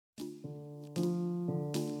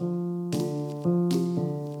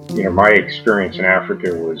My experience in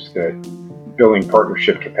Africa was that building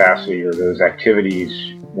partnership capacity or those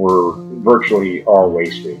activities were virtually all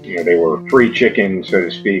wasted. They were free chicken, so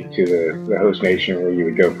to speak, to the host nation, where you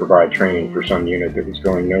would go provide training for some unit that was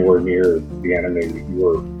going nowhere near the enemy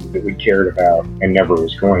that we cared about and never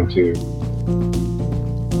was going to.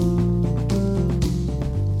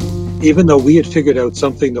 Even though we had figured out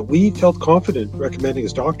something that we felt confident recommending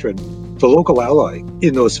as doctrine, the local ally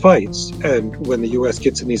in those fights, and when the U.S.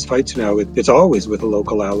 gets in these fights now, it's always with a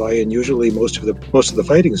local ally, and usually most of the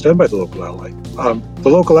fighting is done by the local ally. The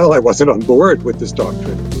local ally wasn't on board with this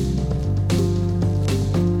doctrine.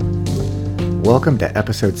 Welcome to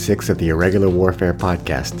episode 6 of the Irregular Warfare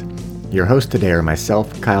podcast. Your hosts today are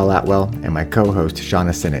myself, Kyle Atwell, and my co-host,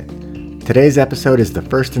 Shauna Sinnott. Today's episode is the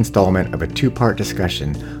first installment of a two-part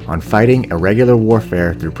discussion on fighting irregular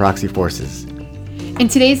warfare through proxy forces. In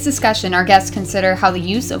today's discussion, our guests consider how the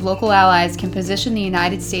use of local allies can position the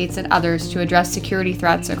United States and others to address security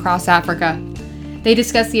threats across Africa. They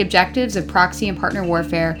discuss the objectives of proxy and partner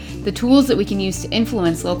warfare, the tools that we can use to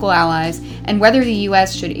influence local allies, and whether the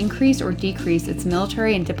U.S. should increase or decrease its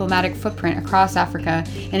military and diplomatic footprint across Africa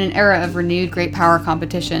in an era of renewed great power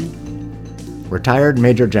competition. Retired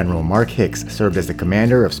Major General Mark Hicks served as the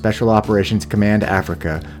commander of Special Operations Command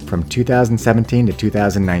Africa from 2017 to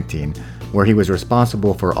 2019, where he was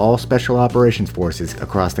responsible for all Special Operations forces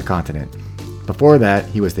across the continent. Before that,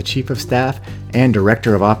 he was the Chief of Staff and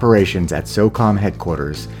Director of Operations at SOCOM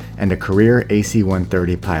headquarters and a career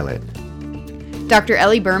AC-130 pilot. Dr.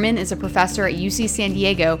 Ellie Berman is a professor at UC San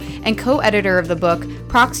Diego and co-editor of the book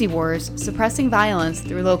Proxy Wars: Suppressing Violence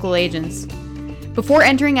Through Local Agents. Before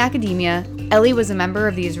entering academia, Ellie was a member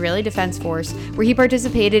of the Israeli Defense Force, where he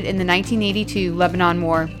participated in the 1982 Lebanon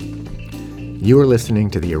War. You are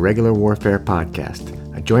listening to the Irregular Warfare Podcast,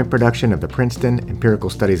 a joint production of the Princeton Empirical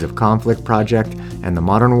Studies of Conflict Project and the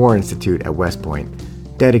Modern War Institute at West Point,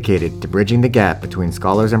 dedicated to bridging the gap between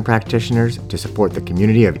scholars and practitioners to support the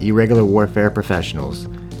community of irregular warfare professionals.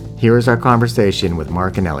 Here is our conversation with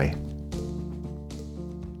Mark and Ellie.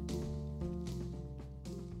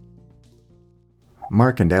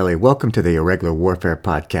 Mark and Ellie, welcome to the Irregular Warfare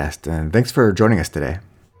Podcast, and thanks for joining us today.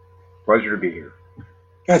 Pleasure to be here.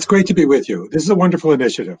 It's great to be with you. This is a wonderful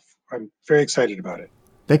initiative. I'm very excited about it.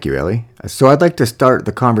 Thank you, Ellie. So I'd like to start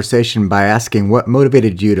the conversation by asking what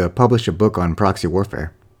motivated you to publish a book on proxy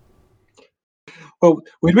warfare? Well,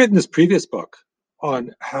 we'd written this previous book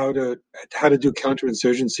on how to do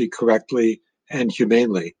counterinsurgency correctly and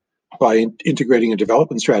humanely by integrating a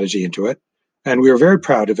development strategy into it. And we were very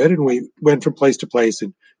proud of it, and we went from place to place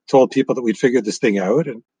and told people that we'd figured this thing out.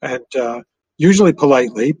 And usually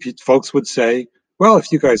politely, folks would say, well,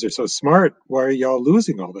 if you guys are so smart, why are y'all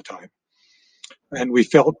losing all the time? And we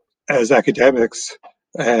felt as academics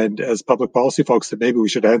and as public policy folks that maybe we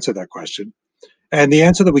should answer that question. And the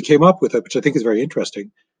answer that we came up with, which I think is very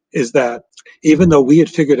interesting, is that even though we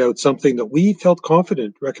had figured out something that we felt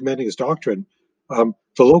confident recommending as doctrine, the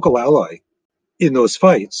local ally in those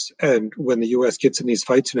fights, and when the U.S. gets in these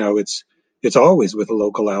fights now, it's always with a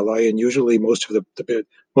local ally, and usually most of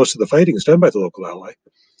the fighting is done by the local ally.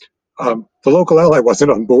 The local ally wasn't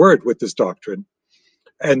on board with this doctrine,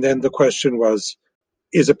 and then the question was,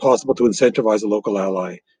 is it possible to incentivize a local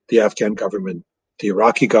ally, the Afghan government, the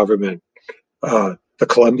Iraqi government, the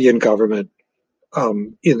Colombian government,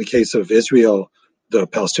 in the case of Israel, the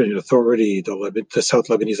Palestinian Authority, the South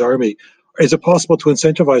Lebanese Army? Is it possible to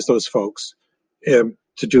incentivize those folks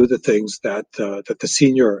to do the things that the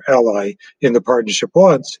senior ally in the partnership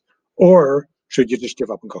wants, or should you just give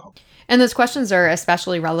up and go home? And those questions are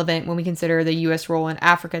especially relevant when we consider the U.S. role in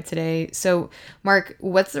Africa today. So, Mark,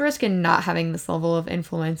 what's the risk in not having this level of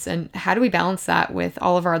influence, and how do we balance that with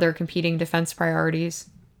all of our other competing defense priorities?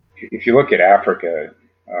 If you look at Africa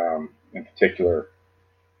in particular,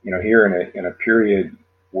 here in a period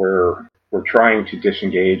where we're trying to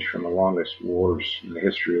disengage from the longest wars in the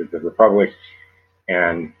history of the Republic,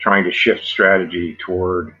 and trying to shift strategy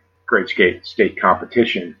toward great state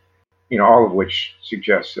competition, all of which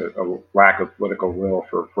suggests a lack of political will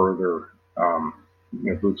for further,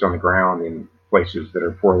 boots on the ground in places that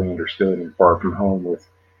are poorly understood and far from home with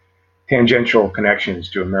tangential connections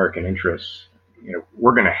to American interests.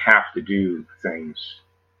 We're going to have to do things,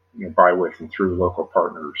 by, with, and through local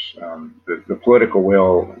partners. The political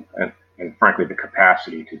will and frankly the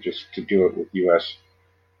capacity to do it with U.S.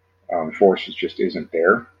 Forces just isn't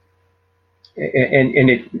there,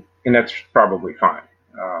 and that's probably fine.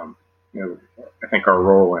 I think our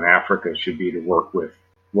role in Africa should be to work with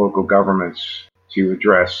local governments to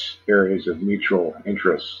address areas of mutual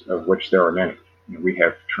interest, of which there are many. We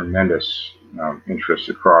have tremendous interests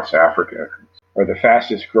across Africa. are the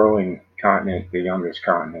fastest growing continent, the youngest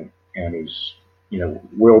continent, and is,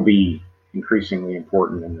 will be increasingly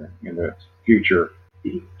important in the future,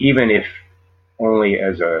 even if only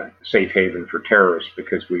as a safe haven for terrorists,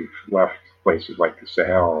 because we've left places like the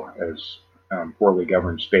Sahel as poorly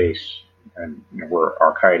governed space, and where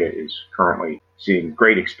Al Qaeda is currently seeing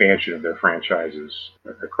great expansion of their franchises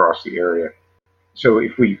across the area. So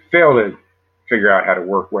if we fail to figure out how to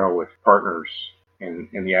work well with partners in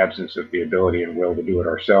the absence of the ability and will to do it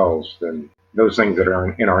ourselves, then those things that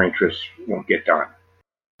are in our interests won't get done.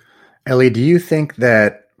 Ellie, do you think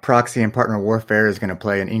that proxy and partner warfare is going to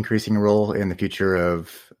play an increasing role in the future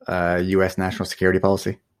of U.S. national security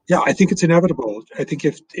policy? Yeah, I think it's inevitable. I think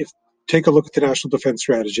if take a look at the national defense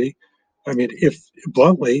strategy, I mean, if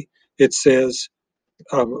bluntly, it says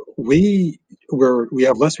we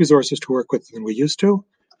have less resources to work with than we used to,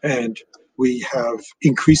 and we have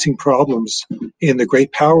increasing problems in the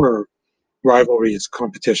great power rivalries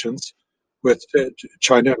competitions with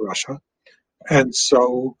China and Russia. And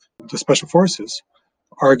so the special forces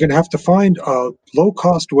are going to have to find a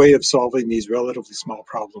low-cost way of solving these relatively small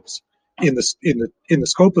problems in the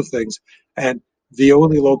scope of things. And the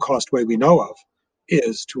only low-cost way we know of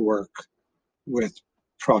is to work with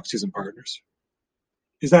proxies and partners.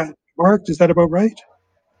 Is that, Mark? Is that about right?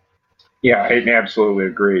 Yeah, I absolutely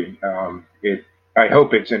agree. I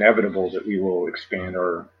hope it's inevitable that we will expand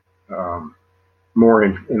our more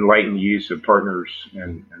enlightened use of partners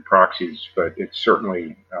and proxies, but it's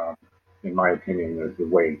certainly, in my opinion, the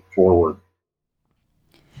way forward.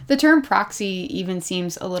 The term proxy even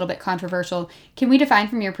seems a little bit controversial. Can we define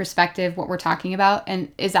from your perspective what we're talking about?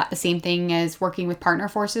 And is that the same thing as working with partner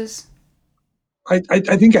forces? I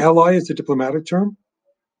think ally is a diplomatic term,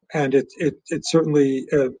 and it certainly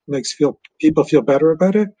makes people feel better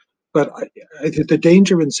about it. But I think the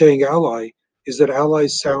danger in saying ally is that ally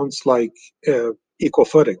sounds like equal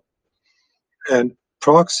footing, and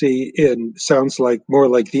proxy sounds like more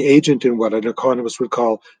like the agent in what an economist would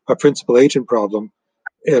call a principal agent problem.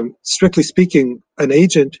 Strictly speaking, an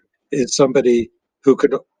agent is somebody who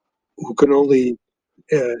can only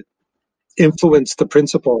influence the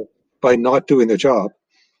principal by not doing the job,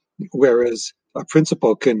 whereas a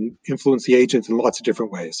principal can influence the agent in lots of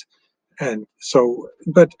different ways. And so,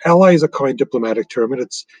 but ally is a kind diplomatic term, and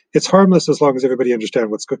it's harmless as long as everybody understands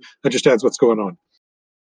what's going on.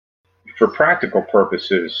 For practical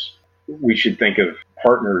purposes, we should think of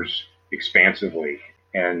partners expansively.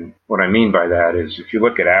 And what I mean by that is, if you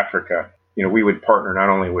look at Africa, we would partner not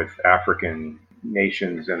only with African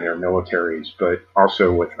nations and their militaries, but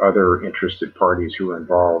also with other interested parties who are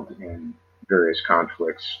involved in various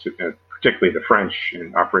conflicts, particularly the French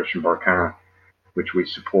in Operation Barkhane, which we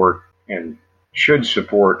support and should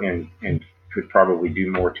support and could probably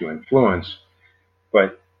do more to influence.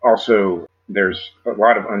 But also, there's a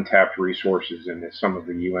lot of untapped resources in some of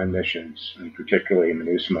the UN missions, and particularly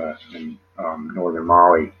MINUSMA in northern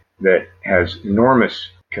Mali, that has enormous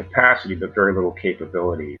capacity but very little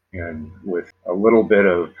capability. And with a little bit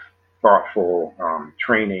of thoughtful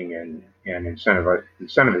training and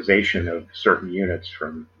incentivization of certain units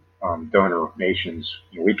from donor nations,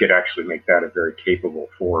 we could actually make that a very capable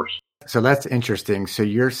force. So that's interesting. So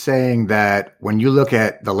you're saying that when you look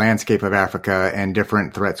at the landscape of Africa and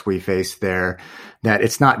different threats we face there, that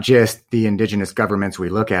it's not just the indigenous governments we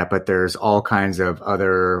look at, but there's all kinds of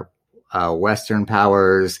other Western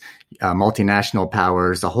powers, multinational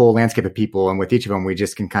powers, the whole landscape of people. And with each of them, we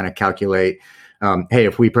just can kind of calculate, hey,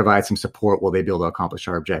 if we provide some support, will they be able to accomplish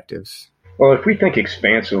our objectives? Well, if we think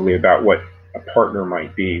expansively about what a partner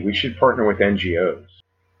might be, we should partner with NGOs.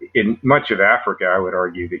 In much of Africa, I would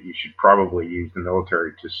argue that you should probably use the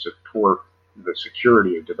military to support the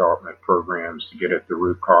security of development programs to get at the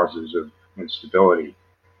root causes of instability,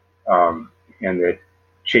 and that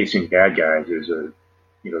chasing bad guys is a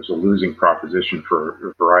losing proposition for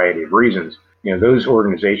a variety of reasons. Those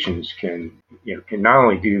organizations can not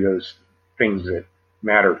only do those things that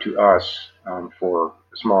matter to us for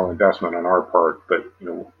a small investment on our part, but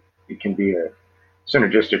it can be a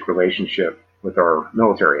synergistic relationship with our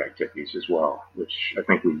military activities as well, which I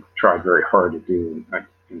think we've tried very hard to do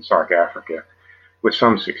in South Africa with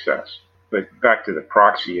some success. But back to the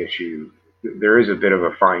proxy issue, there is a bit of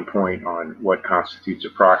a fine point on what constitutes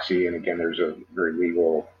a proxy. And again, there's a very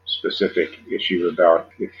legal specific issue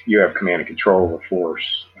about if you have command and control of a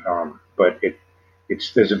force. But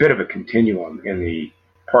there's a bit of a continuum in the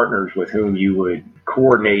partners with whom you would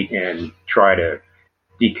coordinate and try to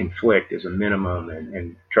deconflict as a minimum,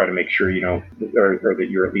 and try to make sure you don't, or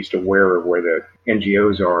that you're at least aware of where the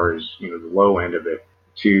NGOs are, is the low end of it,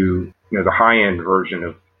 to the high end version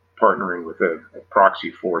of partnering with a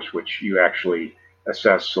proxy force, which you actually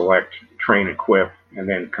assess, select, train, equip, and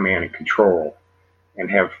then command and control, and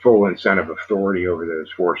have full incentive authority over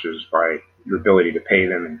those forces by your ability to pay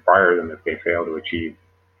them and fire them if they fail to achieve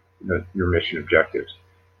your mission objectives.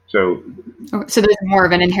 So there's more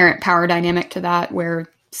of an inherent power dynamic to that, where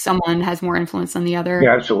someone has more influence than the other.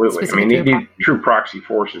 Yeah, absolutely. I mean, these true proxy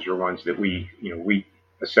forces are ones that we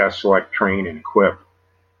assess, select, train, and equip,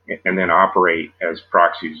 and then operate as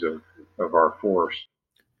proxies of our force.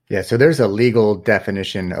 Yeah, so there's a legal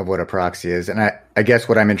definition of what a proxy is. And I guess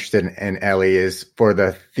what I'm interested in, Ellie, is for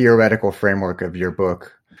the theoretical framework of your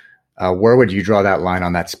book, where would you draw that line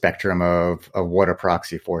on that spectrum of what a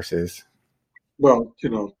proxy force is? Well,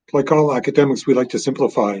 like all academics, we like to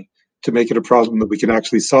simplify to make it a problem that we can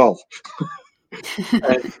actually solve.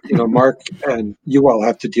 And, Mark and you all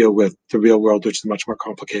have to deal with the real world, which is much more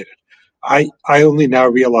complicated. I only now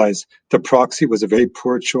realize the proxy was a very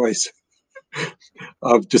poor choice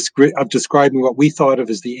of describing what we thought of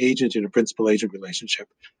as the agent in a principal-agent relationship,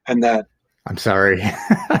 and that. I'm sorry.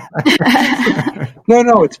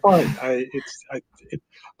 No, it's fine.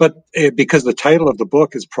 Because the title of the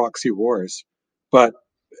book is Proxy Wars, but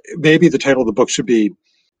maybe the title of the book should be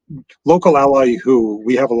Local Ally Who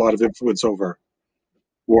We Have a Lot of Influence Over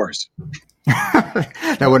Wars.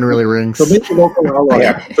 That one really rings. So maybe local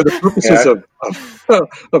ally, for the purposes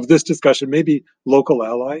of this discussion, maybe local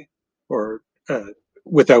ally, or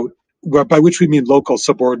by which we mean local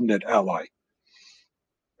subordinate ally.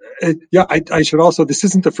 I should also, this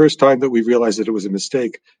isn't the first time that we realized that it was a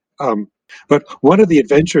mistake. But one of the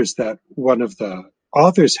adventures that one of the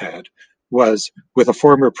authors had was with a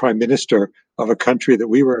former prime minister of a country that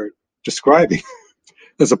we were describing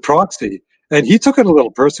as a proxy, and he took it a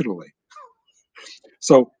little personally.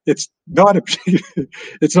 So it's not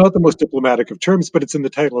the most diplomatic of terms, but it's in the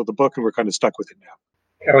title of the book, and we're kind of stuck with it now.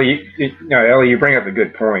 Ellie, you bring up a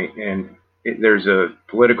good point, and there's a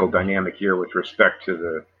political dynamic here with respect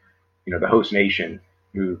to the host nation,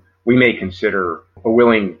 who we may consider a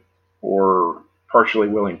willing or partially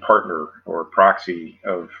willing partner or proxy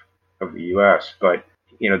of the U.S., but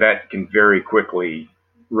that can very quickly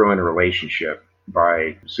ruin a relationship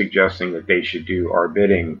by suggesting that they should do our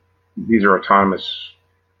bidding. These are autonomous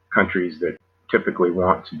countries that typically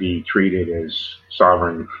want to be treated as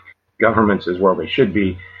sovereign governments, as well they should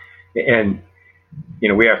be. And,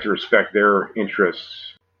 we have to respect their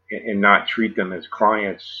interests and not treat them as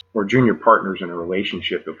clients or junior partners in a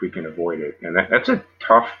relationship if we can avoid it. And that's a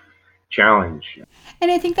tough challenge.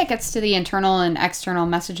 And I think that gets to the internal and external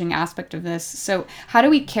messaging aspect of this. So how do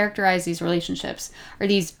we characterize these relationships? Are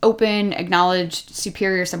these open, acknowledged,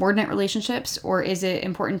 superior subordinate relationships, or is it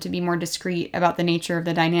important to be more discreet about the nature of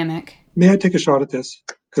the dynamic? May I take a shot at this?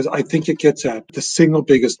 Because I think it gets at the single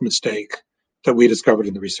biggest mistake that we discovered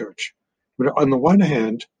in the research. On the one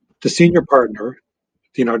hand, the senior partner,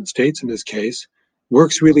 the United States in this case,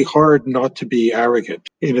 works really hard not to be arrogant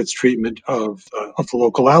in its treatment of the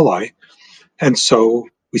local ally. And so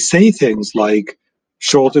we say things like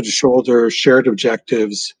shoulder to shoulder, shared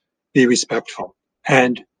objectives, be respectful.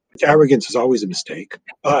 And arrogance is always a mistake,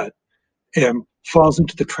 but falls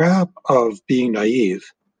into the trap of being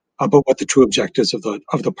naive about what the true objectives of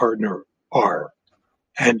the partner are.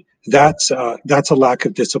 And that's a lack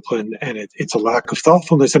of discipline, and it's a lack of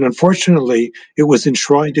thoughtfulness. And unfortunately, it was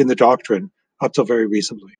enshrined in the doctrine up till very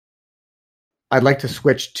recently. I'd like to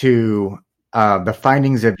switch to the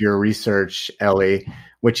findings of your research, Ellie,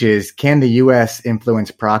 which is, can the U.S.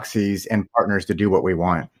 influence proxies and partners to do what we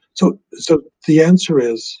want? So the answer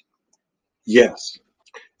is yes.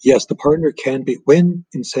 Yes, the partner can be, when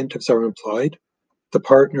incentives are implied, the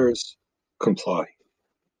partners comply.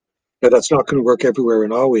 Now, that's not going to work everywhere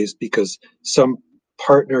and always, because some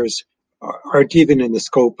partners aren't even in the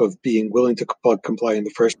scope of being willing to comply in the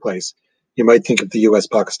first place. You might think of the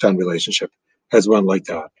U.S.-Pakistan relationship as one like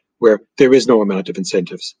that, where there is no amount of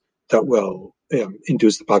incentives that will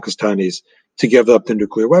induce the Pakistanis to give up their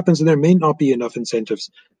nuclear weapons, and there may not be enough incentives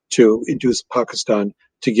to induce Pakistan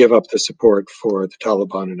to give up the support for the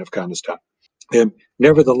Taliban in Afghanistan.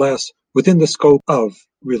 Nevertheless, within the scope of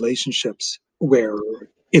relationships where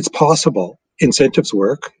it's possible, incentives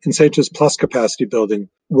work. Incentives plus capacity building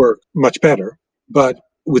work much better. But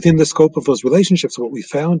within the scope of those relationships, what we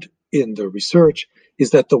found in the research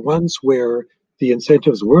is that the ones where the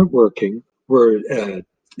incentives weren't working were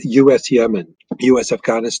U.S. Yemen, U.S.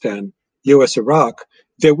 Afghanistan, U.S. Iraq.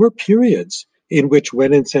 There were periods in which,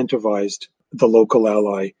 when incentivized, the local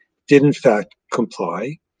ally did in fact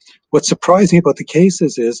comply. What's surprising about the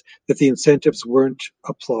cases is that the incentives weren't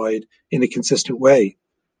applied in a consistent way.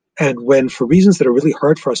 And when, for reasons that are really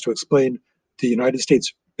hard for us to explain, the United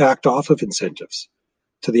States backed off of incentives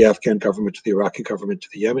to the Afghan government, to the Iraqi government, to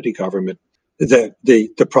the Yemeni government, that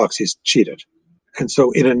the proxies cheated. And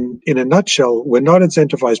so in a nutshell, when not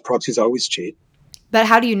incentivized, proxies always cheat. But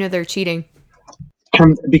how do you know they're cheating?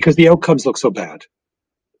 Because the outcomes look so bad.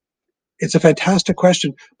 It's a fantastic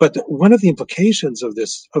question, but one of the implications of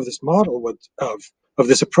this model of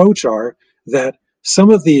this approach are that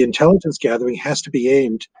some of the intelligence gathering has to be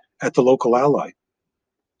aimed at the local ally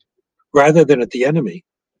rather than at the enemy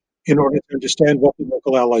in order to understand what the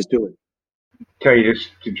local ally is doing. Kelly,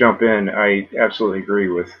 just to jump in, I absolutely agree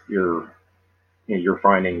with your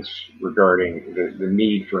findings regarding the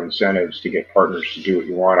need for incentives to get partners to do what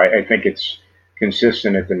you want. I think it's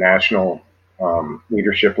consistent at the national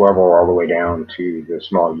leadership level all the way down to the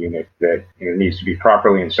small unit that needs to be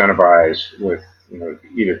properly incentivized with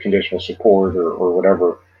either conditional support or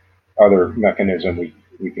whatever other mechanism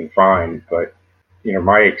we can find. But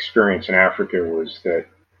my experience in Africa was that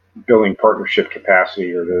building partnership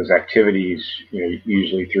capacity or those activities,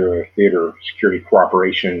 usually through a theater security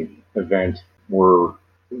cooperation event, were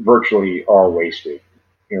virtually all wasted.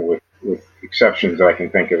 With exceptions that I can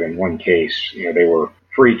think of in one case, they were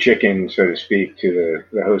free chicken, so to speak, to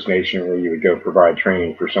the host nation, where you would go provide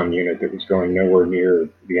training for some unit that was going nowhere near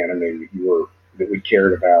the enemy that we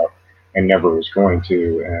cared about and never was going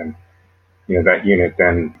to. And that unit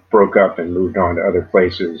then broke up and moved on to other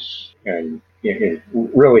places, and it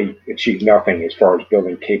really achieved nothing as far as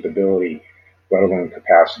building capability, let alone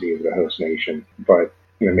capacity of the host nation, but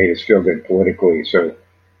made us feel good politically. So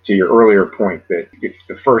to your earlier point, that if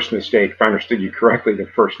the first mistake, if I understood you correctly, the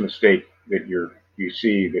first mistake that you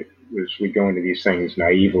see that was we go into these things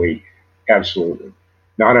naively, absolutely.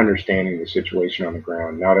 Not understanding the situation on the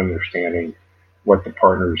ground, not understanding what the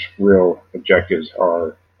partner's real objectives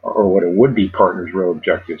are, or what a would-be partner's real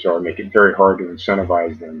objectives are, make it very hard to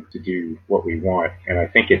incentivize them to do what we want. And I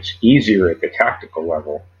think it's easier at the tactical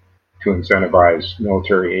level to incentivize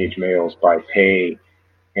military-age males by pay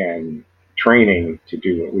and training to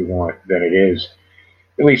do what we want than it is,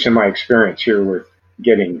 at least in my experience here, with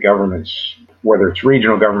getting governments, whether it's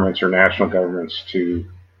regional governments or national governments, to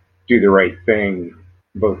do the right thing,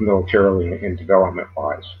 both militarily and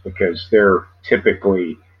development-wise, because they're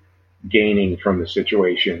typically gaining from the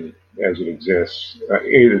situation as it exists,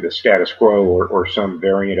 either the status quo or some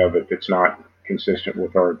variant of it that's not consistent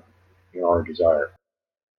with our desire.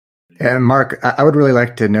 And Mark, I would really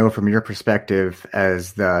like to know from your perspective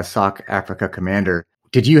as the SOC Africa commander,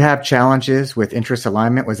 did you have challenges with interest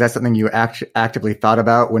alignment? Was that something you actively thought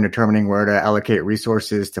about when determining where to allocate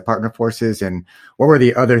resources to partner forces? And what were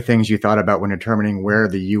the other things you thought about when determining where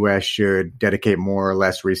the U.S. should dedicate more or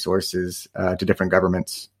less resources to different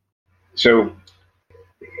governments? So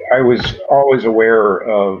I was always aware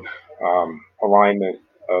of alignment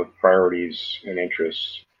of priorities and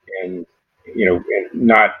interests, and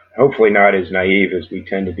hopefully not as naive as we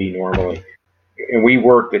tend to be normally. And we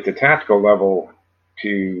worked at the tactical level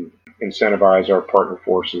to incentivize our partner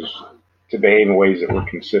forces to behave in ways that were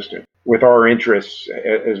consistent with our interests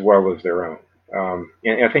as well as their own.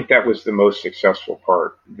 And I think that was the most successful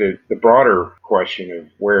part. The broader question of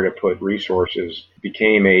where to put resources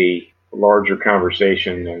became a larger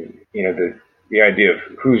conversation, and the idea of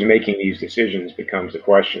who's making these decisions becomes a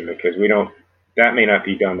question, because that may not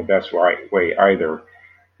be done the best way either.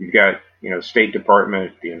 You've got State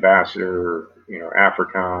Department, the ambassador,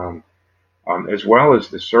 AFRICOM, as well as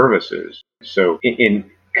the services. So in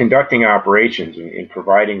conducting operations and in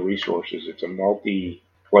providing resources, it's a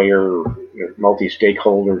multi-player,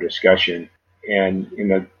 multi-stakeholder discussion. And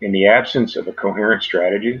in the absence of a coherent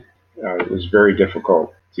strategy, it was very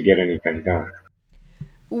difficult to get anything done.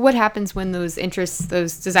 What happens when those interests,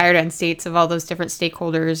 those desired end states of all those different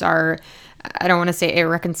stakeholders are, I don't want to say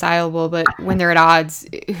irreconcilable, but when they're at odds,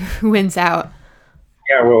 who wins out?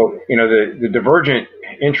 Yeah, well, the divergent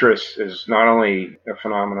interest is not only a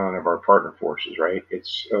phenomenon of our partner forces, right?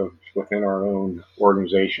 It's within our own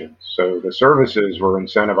organization. So the services were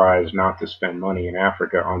incentivized not to spend money in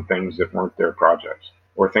Africa on things that weren't their projects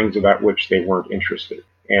or things about which they weren't interested.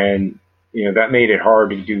 And that made it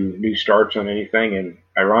hard to do new starts on anything. And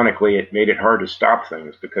ironically, it made it hard to stop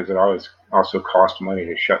things because it always also cost money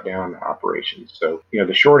to shut down operations. So,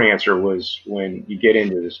 the short answer was, when you get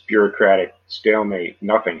into this bureaucratic stalemate,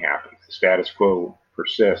 nothing happens. The status quo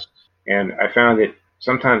persists. And I found that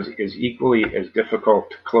sometimes it is equally as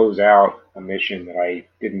difficult to close out a mission that I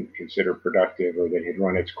didn't consider productive or that had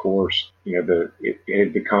run its course. It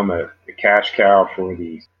had become a cash cow for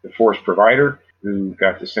the force provider, who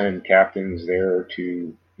got to send captains there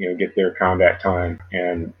to get their combat time,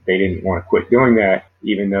 and they didn't want to quit doing that,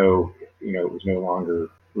 even though it was no longer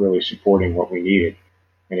really supporting what we needed.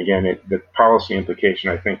 And again, the policy implication,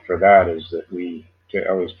 I think, for that is that to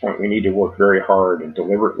Ellie's point, we need to work very hard and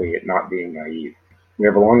deliberately at not being naive. We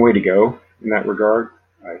have a long way to go in that regard.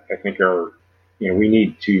 I think we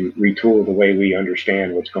need to retool the way we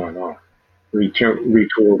understand what's going on,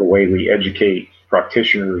 retool the way we educate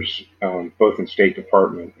practitioners, both in State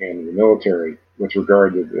Department and in the military, with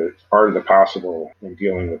regard to the art of the possible in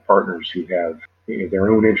dealing with partners who have their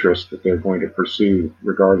own interests that they're going to pursue,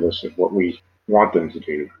 regardless of what we want them to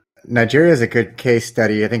do. Nigeria is a good case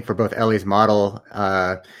study, I think, for both Ellie's model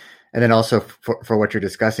and then also for what you're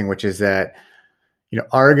discussing, which is that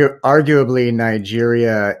arguably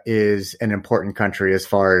Nigeria is an important country as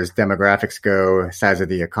far as demographics go, size of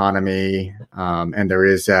the economy, and there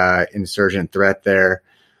is an insurgent threat there.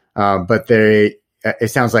 But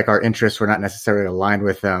it sounds like our interests were not necessarily aligned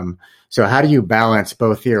with them. So how do you balance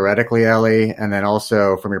both theoretically, Ellie, and then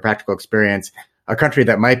also from your practical experience, a country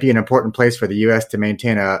that might be an important place for the U.S. to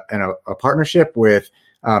maintain a partnership with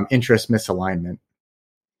interest misalignment?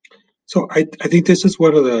 So I think this is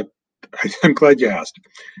one of the, I'm glad you asked.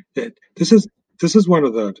 This is one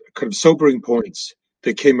of the kind of sobering points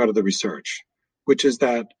that came out of the research, which is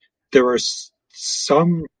that there are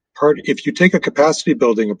if you take a capacity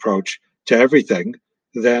building approach to everything,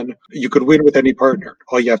 then you could win with any partner.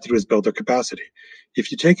 All you have to do is build their capacity.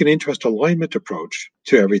 If you take an interest alignment approach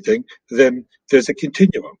to everything, then there's a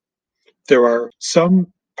continuum. There are some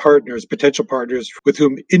partners, potential partners, with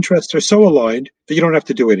whom interests are so aligned that you don't have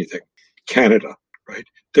to do anything. Canada, right?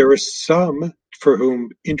 There are some for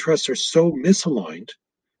whom interests are so misaligned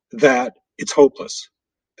that it's hopeless.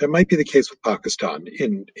 That might be the case with Pakistan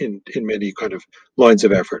in many kind of lines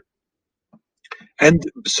of effort. And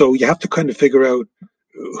so you have to kind of figure out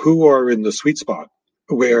who are in the sweet spot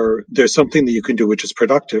where there's something that you can do which is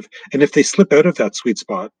productive. And if they slip out of that sweet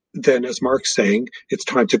spot, then as Mark's saying, it's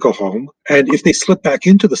time to go home. And if they slip back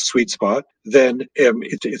into the sweet spot, then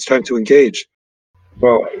it's time to engage.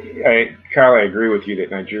 Well, Kyle, I agree with you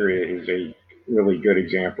that Nigeria is a really good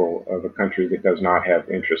example of a country that does not have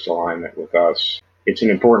interest alignment with us. It's an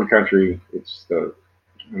important country.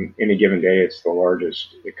 On any given day, it's the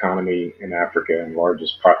largest economy in Africa and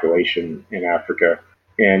largest population in Africa.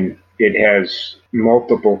 And it has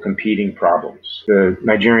multiple competing problems. The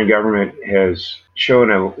Nigerian government has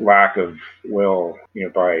shown a lack of will,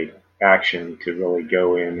 by action to really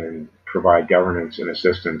go in and provide governance and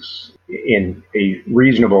assistance in a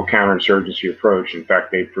reasonable counterinsurgency approach. In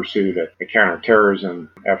fact, they've pursued a counterterrorism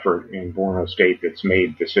effort in Borno State that's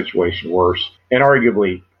made the situation worse and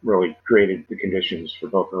arguably really created the conditions for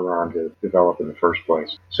Boko Haram to develop in the first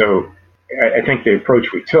place. So I think the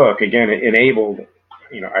approach we took, again, it enabled,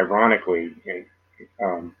 ironically,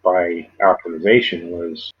 by optimization,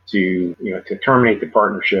 was to terminate the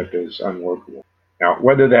partnership as unworkable. Now,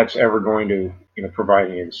 whether that's ever going to provide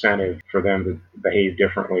an incentive for them to behave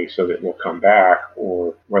differently so that we'll come back,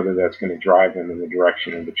 or whether that's going to drive them in the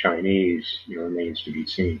direction of the Chinese, remains to be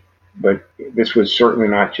seen. But this was certainly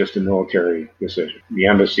not just a military decision. The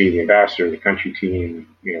embassy, the ambassador, the country team,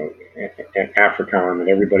 and AFRICOM and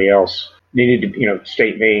everybody else needed to,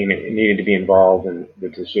 State Maine needed to be involved in the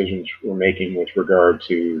decisions we're making with regard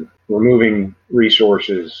to removing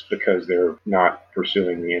resources because they're not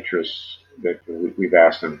pursuing the interests that we've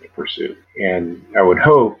asked them to pursue. And I would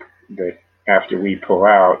hope that after we pull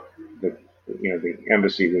out, that the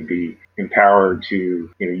embassy would be empowered to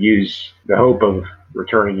use the hope of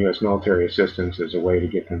returning U.S. military assistance as a way to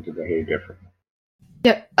get them to behave differently.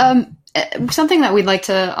 Yeah. Something that we'd like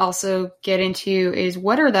to also get into is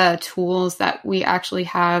what are the tools that we actually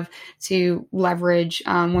have to leverage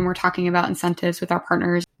when we're talking about incentives with our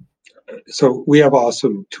partners? So we have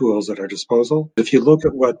awesome tools at our disposal. If you look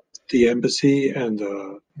at what the embassy and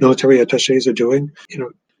the military attachés are doing,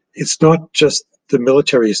 it's not just the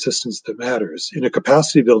military assistance that matters. In a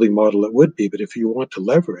capacity building model, it would be, but if you want to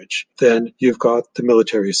leverage, then you've got the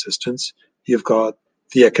military assistance, you've got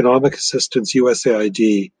the economic assistance,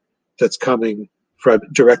 USAID, that's coming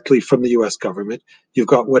directly from the U.S. government. You've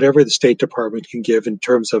got whatever the State Department can give in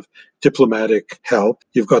terms of diplomatic help.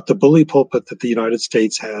 You've got the bully pulpit that the United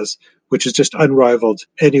States has, which is just unrivaled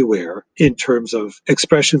anywhere in terms of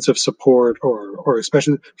expressions of support or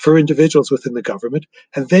expression for individuals within the government.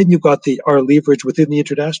 And then you've got our leverage within the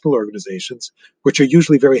international organizations, which are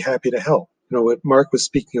usually very happy to help. What Mark was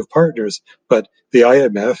speaking of partners, but the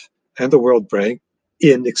IMF and the World Bank,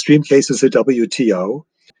 in extreme cases, the WTO,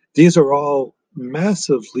 these are all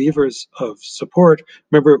massive levers of support.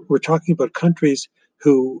 Remember, we're talking about countries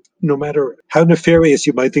who, no matter how nefarious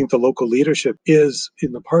you might think the local leadership is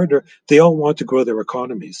in the partner, they all want to grow their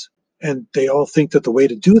economies. And they all think that the way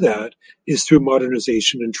to do that is through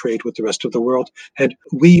modernization and trade with the rest of the world. And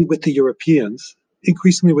we, with the Europeans,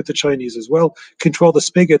 increasingly with the Chinese as well, control the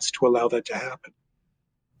spigots to allow that to happen.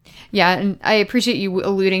 Yeah, and I appreciate you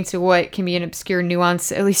alluding to what can be an obscure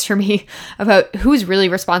nuance, at least for me, about who's really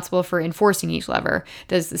responsible for enforcing each lever.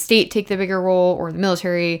 Does the state take the bigger role or the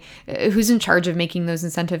military? Who's in charge of making those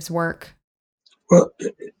incentives work? Well,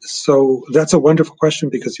 so that's a wonderful question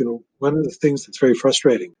because, one of the things that's very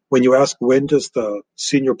frustrating when you ask when does the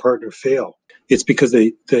senior partner fail, it's because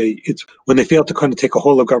it's when they fail to kind of take a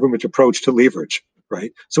whole of government approach to leverage,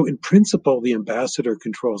 right? So in principle, the ambassador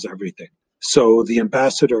controls everything. So the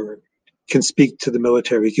ambassador can speak to the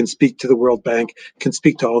military, can speak to the World Bank, can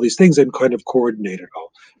speak to all these things and kind of coordinate it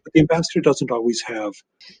all. But the ambassador doesn't always have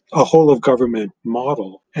a whole of government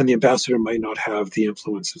model, and the ambassador might not have the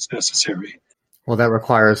influence that's necessary. Well, that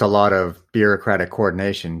requires a lot of bureaucratic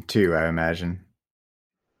coordination too, I imagine.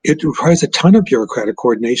 It requires a ton of bureaucratic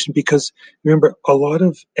coordination because, remember, a lot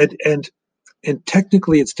of, and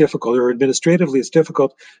technically it's difficult, or administratively it's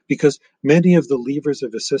difficult, because many of the levers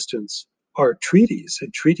of assistance are treaties,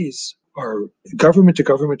 and treaties are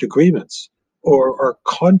government-to-government agreements, or are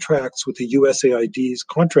contracts with the USAID's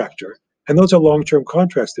contractor. And those are long-term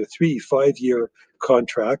contracts. They're 3-5-year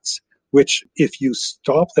contracts, which if you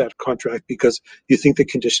stop that contract because you think the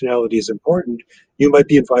conditionality is important, you might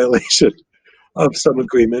be in violation of some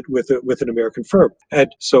agreement with an American firm. And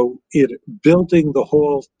so building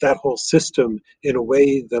that whole system in a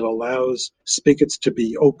way that allows spigots to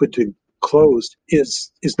be opened and closed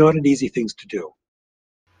is not an easy thing to do.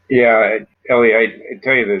 Yeah, Ellie, I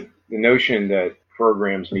tell you the notion that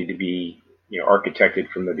programs need to be architected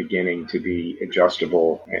from the beginning to be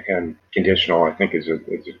adjustable and conditional, I think is an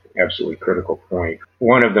absolutely critical point.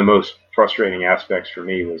 One of the most frustrating aspects for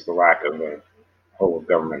me was the lack of a whole of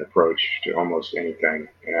government approach to almost anything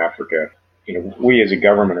in Africa. We as a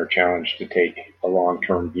government are challenged to take a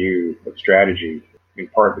long-term view of strategy, in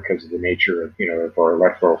part because of the nature of our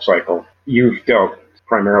electoral cycle. You've dealt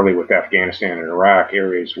primarily with Afghanistan and Iraq,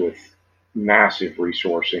 areas with massive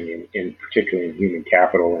resourcing, in particularly in human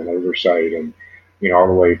capital and oversight, and all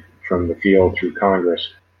the way from the field through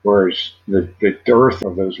Congress. Whereas the dearth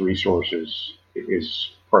of those resources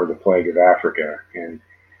is part of the plague of Africa. And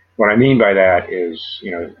what I mean by that is,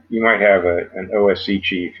 you might have an OSC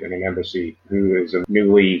chief in an embassy who is a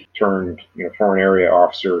newly turned, foreign area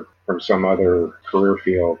officer from some other career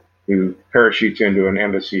field who parachutes into an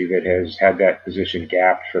embassy that has had that position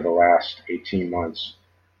gapped for the last 18 months,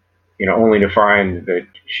 only to find that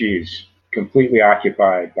she's completely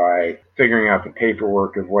occupied by figuring out the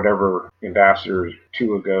paperwork of whatever ambassadors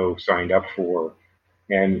 2 ago signed up for.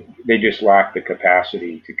 And they just lack the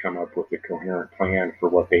capacity to come up with a coherent plan for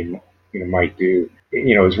what they might do,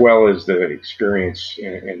 as well as the experience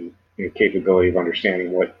and capability of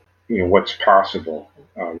understanding what's possible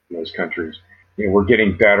in those countries. We're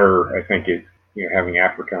getting better, I think, at having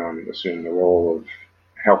AFRICOM assume the role of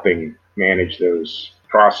helping manage those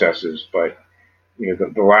processes, but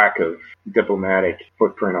the lack of diplomatic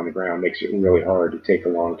footprint on the ground makes it really hard to take a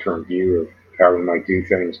long-term view of how we might do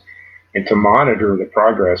things, and to monitor the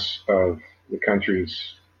progress of the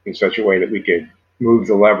countries in such a way that we could move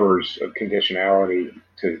the levers of conditionality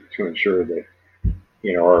to ensure that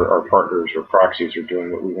our partners or proxies are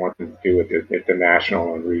doing what we want them to do at the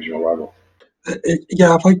national and regional level.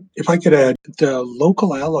 Yeah, if I could add, the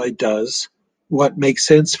local ally does what makes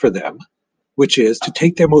sense for them, which is to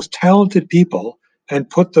take their most talented people and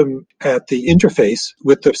put them at the interface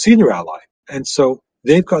with the senior ally. And so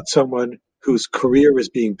they've got someone whose career is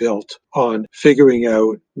being built on figuring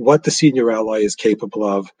out what the senior ally is capable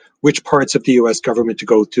of, which parts of the U.S. government to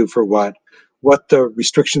go to for what the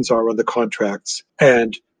restrictions are on the contracts,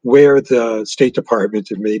 and where the State Department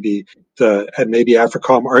and maybe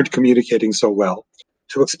AFRICOM aren't communicating so well,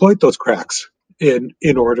 to exploit those cracks in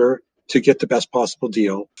order to get the best possible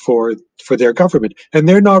deal for their government. And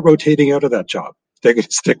they're not rotating out of that job. They're going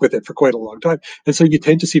to stick with it for quite a long time. And so you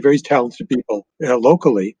tend to see very talented people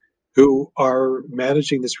locally who are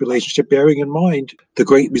managing this relationship, bearing in mind the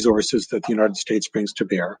great resources that the United States brings to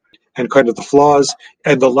bear, and kind of the flaws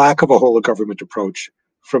and the lack of a whole of government approach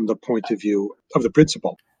from the point of view of the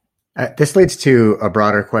principal. This leads to a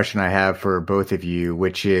broader question I have for both of you,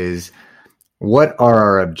 which is, what are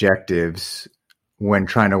our objectives when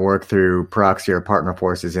trying to work through proxy or partner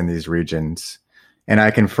forces in these regions? And I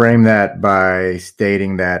can frame that by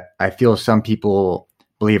stating that I feel some people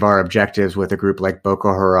believe our objectives with a group like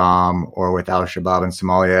Boko Haram or with Al-Shabaab in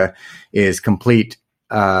Somalia is complete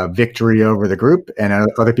victory over the group, and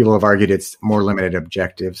other people have argued it's more limited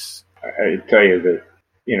objectives. I tell you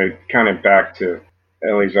that, kind of back to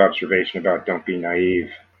Ellie's observation about don't be naive.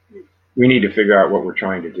 We need to figure out what we're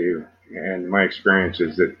trying to do. And my experience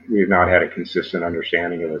is that we have not had a consistent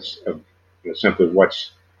understanding of this, of simply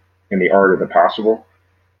what's in the art of the possible.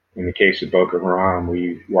 In the case of Boko Haram,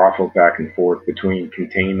 we waffled back and forth between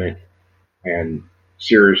containment and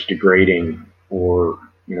serious degrading, or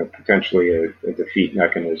potentially a defeat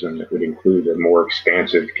mechanism that would include a more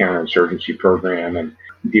expansive counterinsurgency program and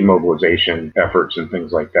demobilization efforts and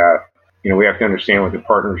things like that. We have to understand what the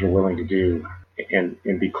partners are willing to do and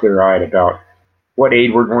be clear-eyed about what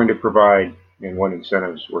aid we're going to provide and what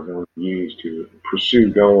incentives we're going to use to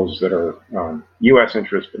pursue goals that are U.S.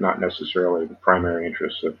 interests, but not necessarily the primary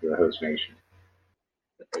interests of the host nation.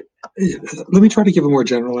 Let me try to give a more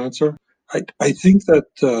general answer. I think that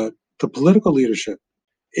the political leadership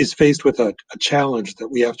is faced with a challenge that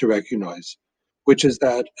we have to recognize, which is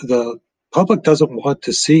that the public doesn't want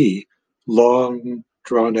to see long,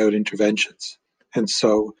 drawn-out interventions. And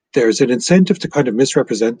so there's an incentive to kind of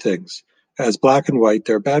misrepresent things as black and white.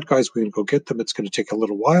 There are bad guys, we're going to go get them. It's going to take a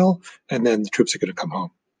little while, and then the troops are going to come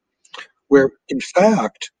home. Where, in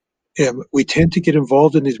fact, we tend to get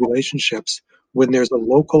involved in these relationships when there's a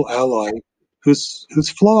local ally who's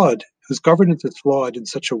flawed, whose governance is flawed in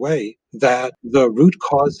such a way that the root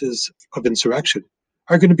causes of insurrection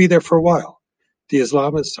are going to be there for a while. The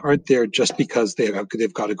Islamists aren't there just because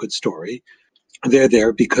they've got a good story. They're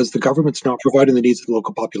there because the government's not providing the needs of the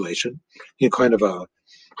local population in kind of a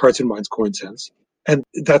hearts and minds coin sense. And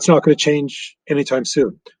that's not going to change anytime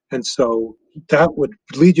soon. And so that would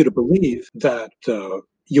lead you to believe that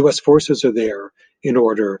U.S. forces are there in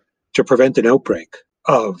order to prevent an outbreak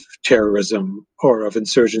of terrorism or of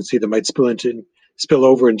insurgency that might spill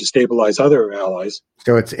over and destabilize other allies.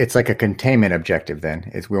 So it's like a containment objective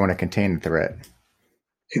then. We want to contain the threat.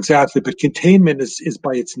 Exactly. But containment is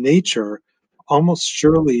by its nature almost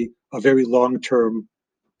surely a very long-term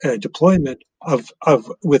deployment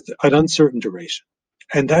with an uncertain duration.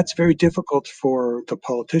 And that's very difficult for the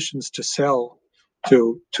politicians to sell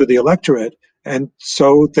to the electorate. And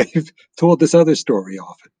so they've told this other story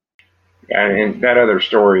often. And that other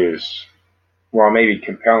story is, while maybe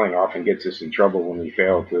compelling, often gets us in trouble when we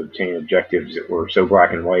fail to obtain objectives that were so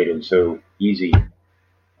black and white and so easy.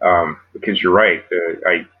 Because you're right,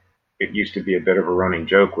 it used to be a bit of a running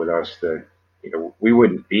joke with us that we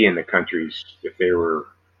wouldn't be in the countries if they were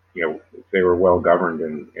well governed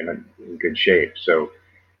and in good shape. So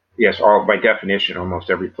yes, by definition, almost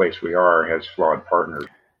every place we are has flawed partners.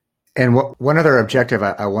 And one other objective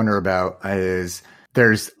I wonder about is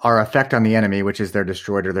there's our effect on the enemy, which is they're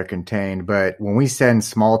destroyed or they're contained. But when we send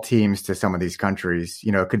small teams to some of these countries,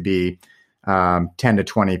 it could be 10 to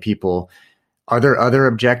 20 people. Are there other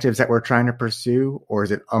objectives that we're trying to pursue, or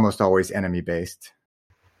is it almost always enemy-based?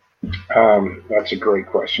 That's a great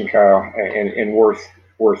question, Kyle, and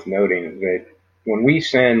worth noting that when we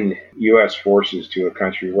send U.S. forces to a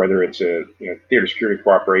country, whether it's a theater security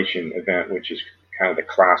cooperation event, which is kind of the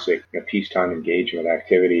classic peacetime engagement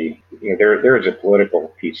activity, there is a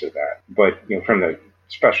political piece of that. But from the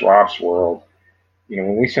special ops world,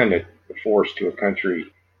 when we send a force to a country,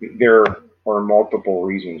 there are multiple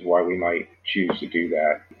reasons why we might choose to do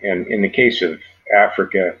that. And in the case of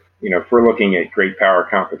Africa, if we're looking at great power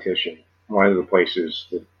competition, one of the places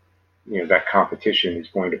that that competition is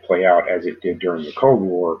going to play out as it did during the Cold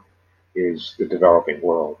War is the developing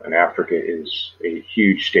world. And Africa is a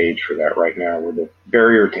huge stage for that right now, where the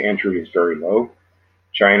barrier to entry is very low.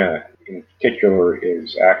 China, in particular,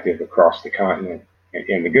 is active across the continent.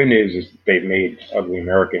 And the good news is they've made ugly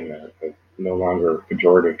American a no longer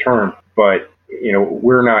pejorative term. But,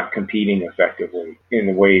 we're not competing effectively in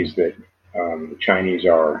the ways that the Chinese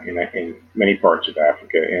are in many parts of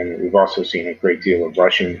Africa. And we've also seen a great deal of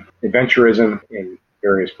Russian adventurism in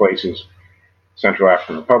various places, Central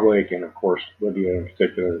African Republic, and of course, Libya in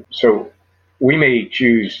particular. So we may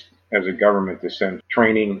choose as a government to send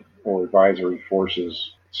training or advisory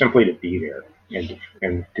forces simply to be there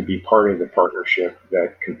and to be part of the partnership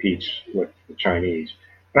that competes with the Chinese.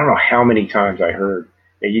 I don't know how many times I heard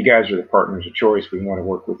that you guys are the partners of choice. We want to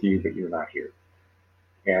work with you, but you're not here.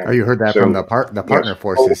 And you heard that from the partner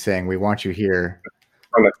forces saying, we want you here.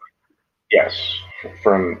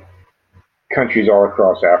 From countries all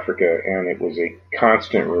across Africa. And it was a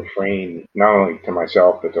constant refrain, not only to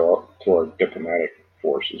myself, but to our diplomatic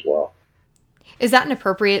force as well. Is that an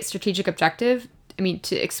appropriate strategic objective? I mean,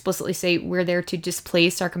 to explicitly say we're there to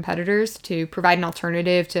displace our competitors, to provide an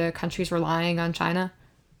alternative to countries relying on China?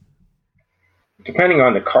 Depending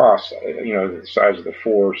on the cost, the size of the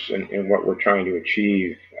force and what we're trying to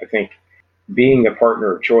achieve, I think being the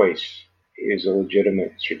partner of choice is a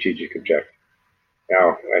legitimate strategic objective.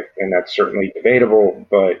 Now, and that's certainly debatable,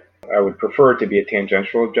 but I would prefer it to be a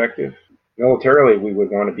tangential objective. Militarily, we would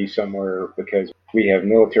want to be somewhere because we have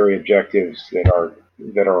military objectives that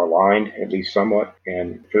are aligned, at least somewhat.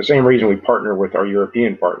 And for the same reason we partner with our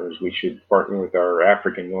European partners, we should partner with our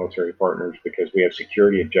African military partners because we have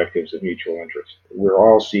security objectives of mutual interest. We're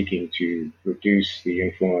all seeking to reduce the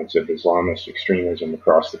influence of Islamist extremism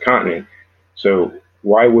across the continent. So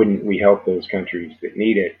why wouldn't we help those countries that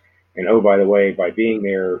need it? And oh, by the way, by being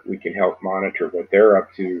there, we can help monitor what they're up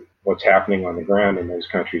to, what's happening on the ground in those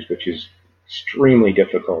countries, which is extremely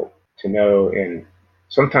difficult to know and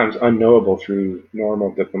sometimes unknowable through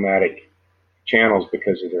normal diplomatic channels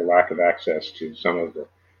because of their lack of access to some of the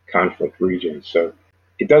conflict regions. So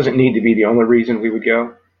it doesn't need to be the only reason we would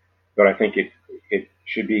go, but I think it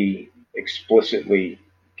should be explicitly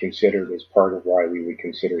considered as part of why we would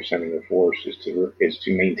consider sending a force is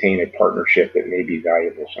to maintain a partnership that may be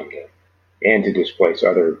valuable someday and to displace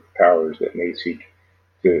other powers that may seek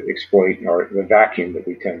to exploit the vacuum that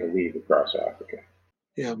we tend to leave across Africa.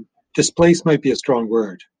 Yeah, displace might be a strong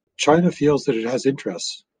word. China feels that it has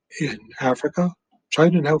interests in Africa.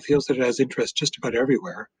 China now feels that it has interests just about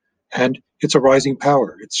everywhere. And it's a rising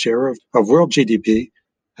power. Its share of world GDP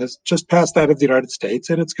has just passed that of the United States,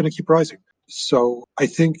 and it's going to keep rising. So I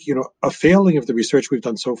think, a failing of the research we've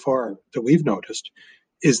done so far that we've noticed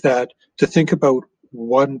is that to think about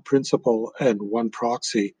one principle and one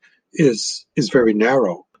proxy is very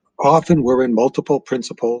narrow. Often we're in multiple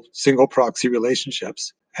principle, single proxy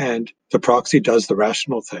relationships, and the proxy does the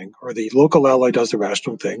rational thing, or the local ally does the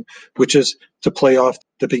rational thing, which is to play off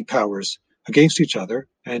the big powers against each other.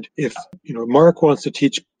 And if, Mark wants to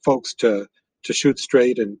teach folks to shoot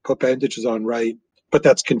straight and put bandages on right, but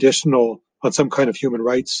that's conditional on some kind of human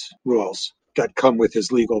rights rules that come with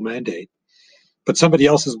his legal mandate. But somebody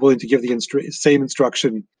else is willing to give the same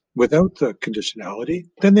instruction without the conditionality,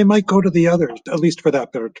 then they might go to the other, at least for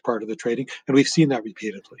that part of the trading. And we've seen that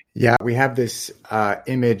repeatedly. Yeah, we have this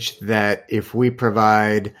image that if we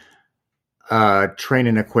provide a train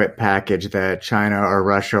and equip package that China or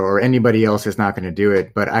Russia or anybody else is not going to do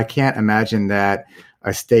it. But I can't imagine that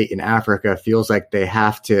a state in Africa feels like they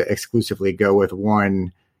have to exclusively go with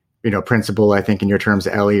one, principle, I think in your terms,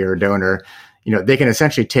 Ellie, or donor. They can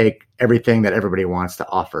essentially take everything that everybody wants to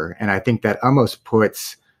offer. And I think that almost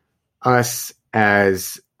puts us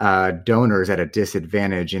as donors at a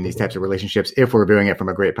disadvantage in these types of relationships if we're doing it from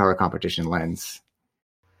a great power competition lens.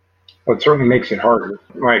 Well, it certainly makes it harder.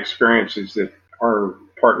 My experience is that our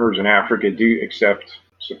partners in Africa do accept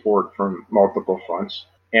support from multiple fronts,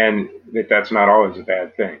 and that's not always a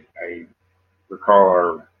bad thing. I recall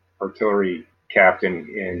our artillery captain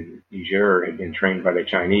in Niger had been trained by the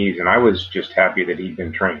Chinese, and I was just happy that he'd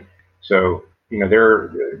been trained. So, there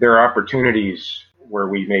are opportunities where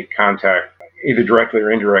we make contact either directly or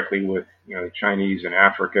indirectly with, the Chinese in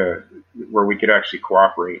Africa, where we could actually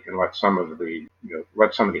cooperate and let some of the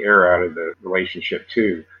air out of the relationship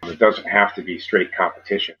too. It doesn't have to be straight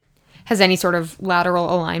competition. Has any sort of lateral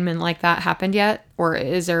alignment like that happened yet? Or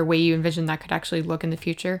is there a way you envision that could actually look in the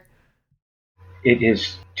future? It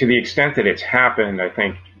is, to the extent that it's happened, I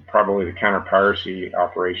think probably the counter-piracy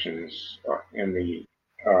operations in the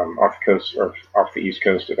off the east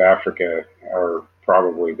coast of Africa are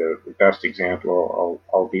probably the best example.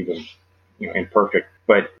 I'll be them, imperfect.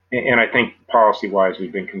 And I think policy-wise,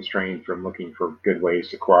 we've been constrained from looking for good ways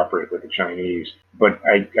to cooperate with the Chinese. But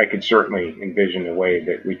I could certainly envision a way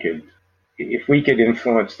that if we could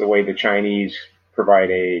influence the way the Chinese provide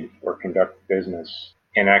aid or conduct business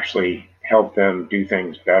and actually help them do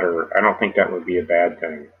things better, I don't think that would be a bad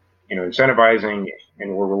thing. Incentivizing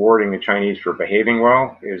and we're rewarding the Chinese for behaving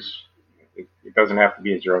well it doesn't have to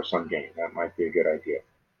be a zero-sum game. That might be a good idea.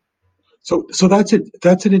 So that's it.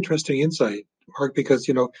 That's an interesting insight, Mark, because,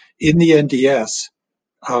 in the NDS,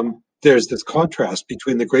 there's this contrast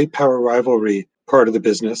between the great power rivalry part of the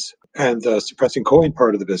business and the suppressing coin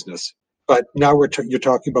part of the business. But now you're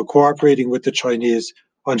talking about cooperating with the Chinese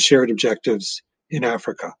on shared objectives in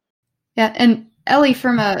Africa. Yeah, and Ellie,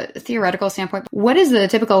 from a theoretical standpoint, what is the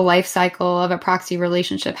typical life cycle of a proxy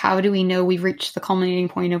relationship? How do we know we've reached the culminating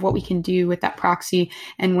point of what we can do with that proxy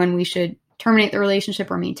and when we should terminate the relationship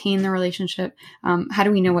or maintain the relationship? How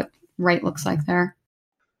do we know what right looks like there?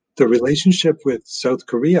 The relationship with South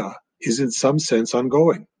Korea is in some sense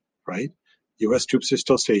ongoing, right? U.S. troops are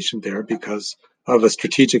still stationed there because of a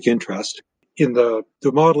strategic interest. In the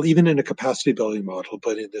model, even in a capacity building model,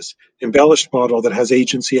 but in this embellished model that has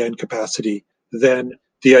agency and capacity, then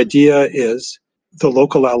the idea is the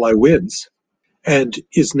local ally wins and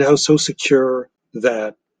is now so secure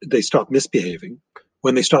that they stop misbehaving.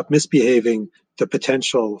 When they stop misbehaving, the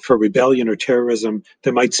potential for rebellion or terrorism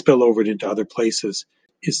that might spill over into other places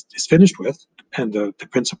is finished with, and the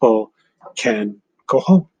principal can go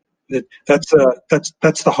home. That's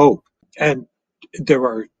the hope. And there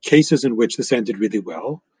are cases in which this ended really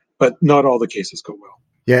well, but not all the cases go well.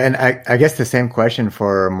 Yeah, and I guess the same question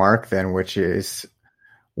for Mark then, which is,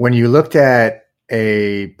 when you looked at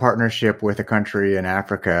a partnership with a country in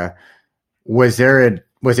Africa, was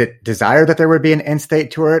it desired that there would be an end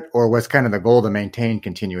state to it, or was kind of the goal to maintain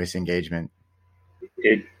continuous engagement?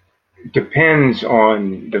 It depends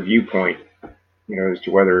on the viewpoint, as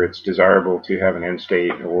to whether it's desirable to have an end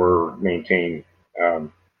state or maintain a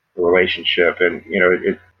relationship. And,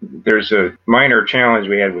 there's a minor challenge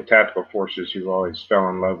we had with tactical forces who always fell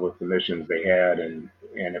in love with the missions they had, and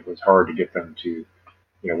it was hard to get them to,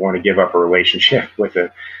 want to give up a relationship with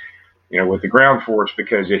the ground force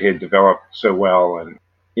because it had developed so well. And,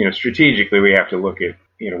 strategically we have to look at,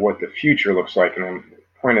 what the future looks like. And I'm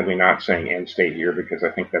pointedly not saying end state here because I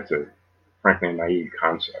think that's frankly a naive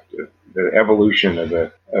concept. The evolution of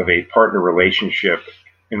a partner relationship,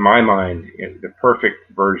 in my mind, the perfect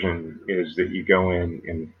version is that you go in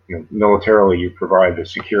and militarily you provide the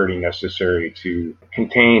security necessary to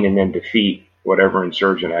contain and then defeat whatever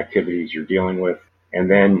insurgent activities you're dealing with, and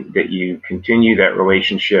then that you continue that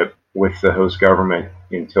relationship with the host government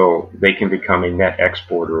until they can become a net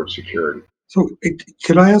exporter of security. So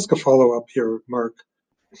can I ask a follow-up here, Mark?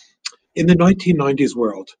 In the 1990s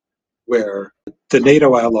world, where the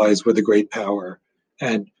NATO allies were the great power,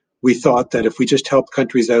 and we thought that if we just helped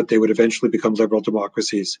countries out, they would eventually become liberal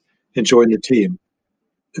democracies and join the team,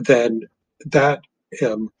 then that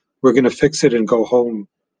we're going to fix it and go home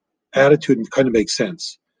attitude kind of makes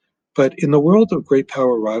sense. But in the world of great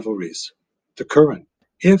power rivalries, the current,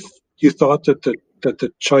 if you thought that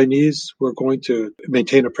the Chinese were going to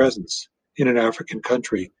maintain a presence in an African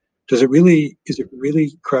country, is it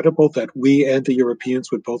really credible that we and the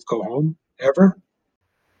Europeans would both go home ever?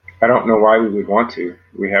 I don't know why we would want to.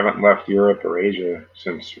 We haven't left Europe or Asia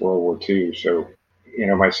since World War II. So,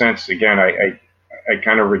 my sense, again, I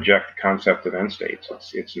kind of reject the concept of end states.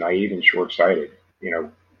 It's naive and short-sighted.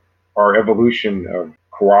 Our evolution of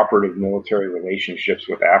cooperative military relationships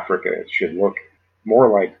with Africa should look more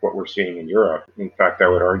like what we're seeing in Europe. In fact, I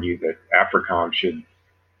would argue that AFRICOM should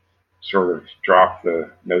sort of drop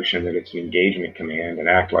the notion that it's an engagement command and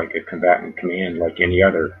act like a combatant command like any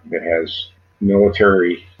other that has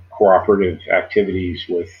military cooperative activities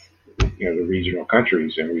with the regional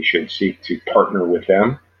countries, and we should seek to partner with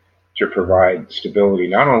them to provide stability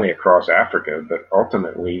not only across Africa but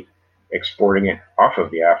ultimately exporting it off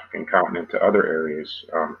of the African continent to other areas,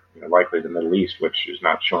 likely the Middle East, which is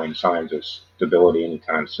not showing signs of stability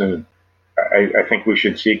anytime soon. I think we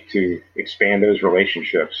should seek to expand those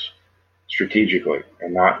relationships strategically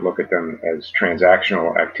and not look at them as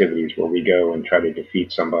transactional activities where we go and try to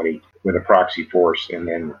defeat somebody with a proxy force and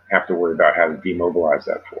then have to worry about how to demobilize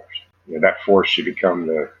that force. That force should become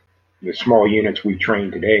the small units we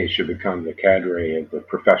train today should become the cadre of the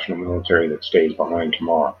professional military that stays behind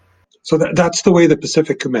tomorrow. So that's the way the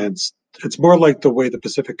Pacific Commands. It's more like the way the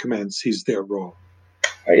Pacific Command sees their role.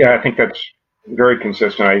 Yeah, I think that's very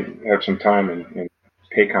consistent. I have some time in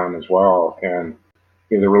PACOM as well, and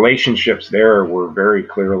the relationships there were very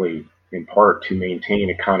clearly in part to maintain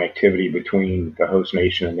a connectivity between the host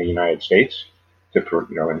nation and the United States, to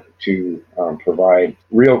provide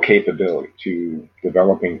real capability to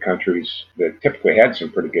developing countries that typically had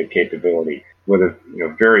some pretty good capability, with a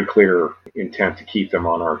very clear intent to keep them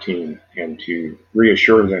on our team and to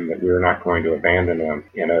reassure them that we are not going to abandon them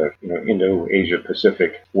in a Indo-Asia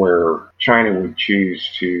Pacific where China would choose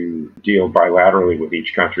to deal bilaterally with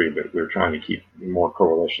each country, but we're trying to keep more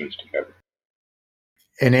coalitions together.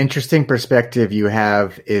 An interesting perspective you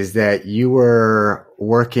have is that you were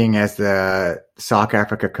working as the SOC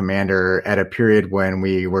Africa commander at a period when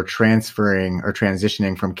we were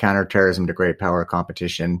transitioning from counterterrorism to great power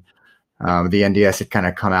competition. The NDS had kind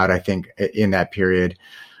of come out, I think, in that period.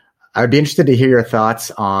 I'd be interested to hear your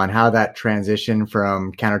thoughts on how that transition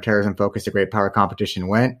from counterterrorism focus to great power competition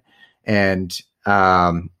went, and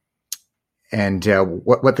what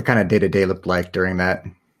the kind of day-to-day looked like during that.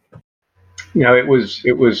 It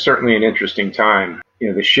was certainly an interesting time.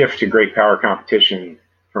 The shift to great power competition,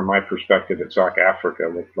 from my perspective at SOC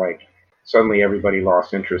Africa, looked like suddenly everybody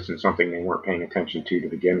lost interest in something they weren't paying attention to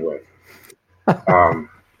begin with.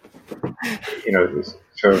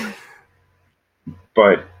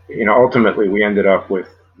 But ultimately we ended up with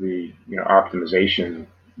the optimization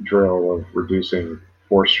drill of reducing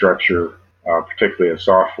force structure, particularly of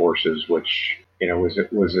soft forces, which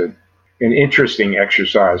was an interesting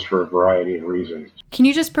exercise for a variety of reasons. Can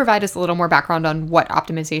you just provide us a little more background on what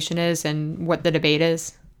optimization is and what the debate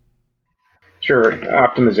is? Sure.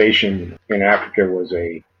 Optimization in Africa was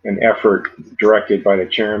an effort directed by the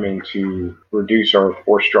chairman to reduce our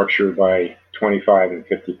force structure by 25 and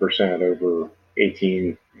 50% over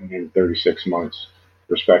 18 and 36 months,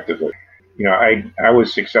 respectively. I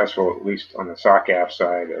was successful, at least on the SOCAF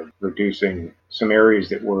side, of reducing some areas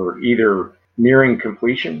that were either nearing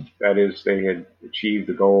completion, that is, they had achieved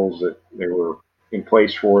the goals that they were in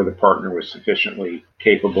place for, the partner was sufficiently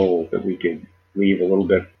capable that we could leave a little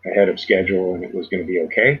bit ahead of schedule and it was going to be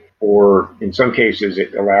okay. Or in some cases,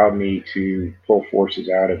 it allowed me to pull forces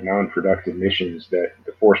out of non-productive missions that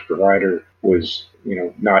the force provider was,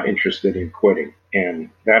 not interested in quitting. And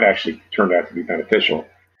that actually turned out to be beneficial.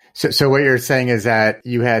 So what you're saying is that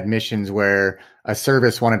you had missions where a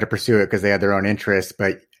service wanted to pursue it because they had their own interests,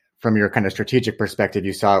 but from your kind of strategic perspective,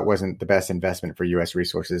 you saw it wasn't the best investment for U.S.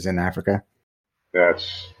 resources in Africa?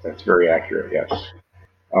 That's very accurate, yes.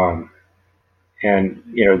 And,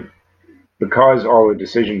 because all the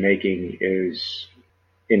decision making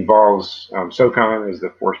involves SOCOM as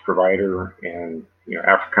the force provider and,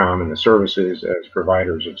 AFRICOM and the services as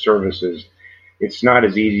providers of services, it's not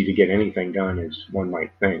as easy to get anything done as one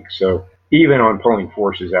might think. So even on pulling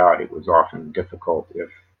forces out, it was often difficult if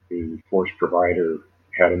the force provider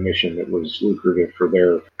had a mission that was lucrative for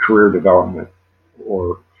their career development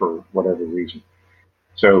or for whatever reason.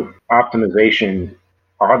 So optimization,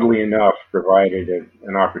 oddly enough, provided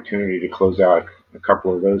an opportunity to close out a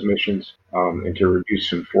couple of those missions and to reduce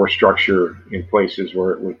some force structure in places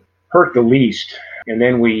where it would hurt the least. And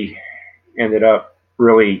then we ended up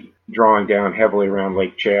really drawing down heavily around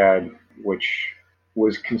Lake Chad, which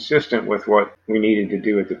was consistent with what we needed to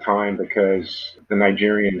do at the time because the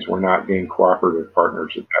Nigerians were not being cooperative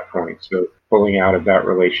partners at that point. So pulling out of that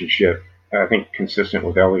relationship, I think consistent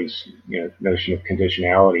with Ellie's notion of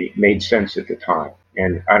conditionality, made sense at the time.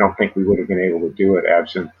 And I don't think we would have been able to do it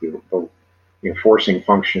absent the forcing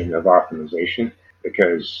function of optimization,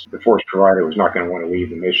 because the force provider was not going to want to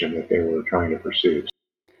leave the mission that they were trying to pursue.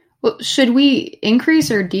 Well, should we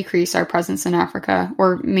increase or decrease our presence in Africa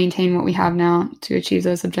or maintain what we have now to achieve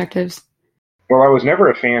those objectives? Well, I was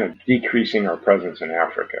never a fan of decreasing our presence in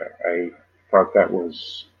Africa. I thought that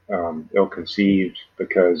was ill-conceived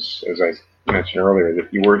because, as I mentioned earlier,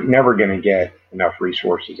 that you were never going to get enough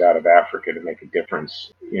resources out of Africa to make a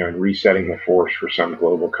difference, in resetting the force for some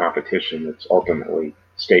global competition that's ultimately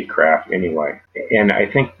statecraft anyway. And I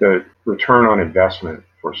think the return on investment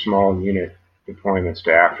for small unit deployments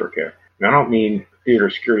to Africa, and I don't mean theater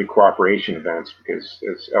security cooperation events, because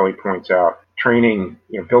as Ellie points out, training,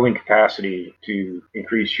 building capacity to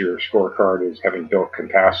increase your scorecard as having built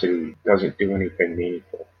capacity doesn't do anything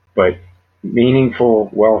meaningful. But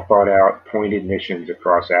meaningful, well thought out, pointed missions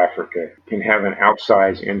across Africa can have an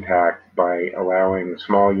outsized impact by allowing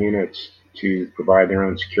small units to provide their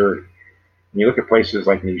own security. And you look at places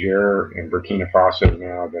like Niger and Burkina Faso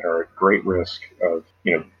now that are at great risk of,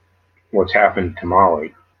 what's happened to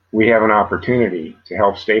Mali. We have an opportunity to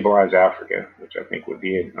help stabilize Africa, which I think would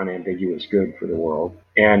be an unambiguous good for the world,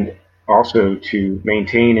 and also to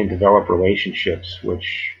maintain and develop relationships,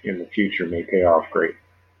 which in the future may pay off great.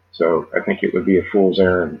 So I think it would be a fool's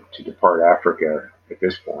errand to depart Africa at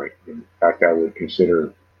this point. In fact, I would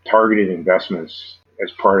consider targeted investments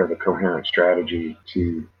as part of a coherent strategy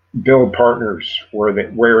to build partners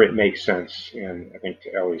where it makes sense. And I think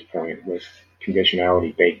to Ellie's point, with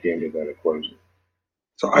conditionality baked into that equation.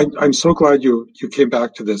 So I'm so glad you came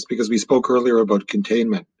back to this, because we spoke earlier about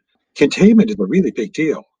containment. Containment is a really big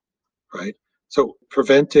deal, right? So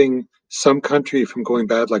preventing some country from going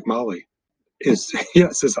bad like Mali is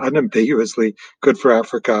unambiguously good for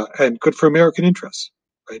Africa and good for American interests,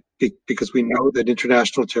 right? Because we know that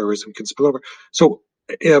international terrorism can spill over. So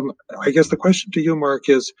I guess the question to you, Mark,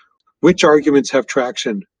 is which arguments have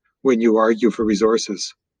traction when you argue for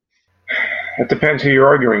resources? It depends who you're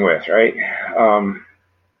arguing with, right?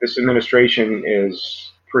 This administration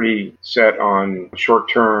is pretty set on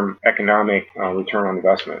short-term economic return on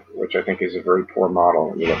investment, which I think is a very poor model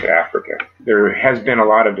when you look at Africa. There has been a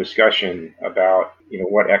lot of discussion about,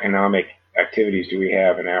 what economic activities do we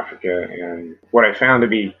have in Africa, and what I found to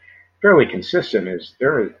be fairly consistent is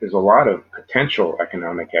there is a lot of potential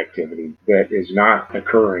economic activity that is not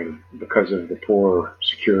occurring because of the poor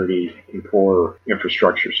security and poor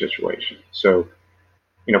infrastructure situation. So,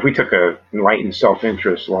 if we took an enlightened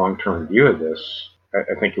self-interest long-term view of this,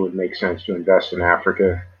 I think it would make sense to invest in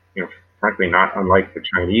Africa, frankly, not unlike the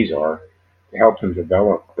Chinese are, help them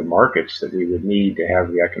develop the markets that we would need to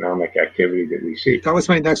have the economic activity that we see. That was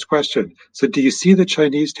my next question. So do you see the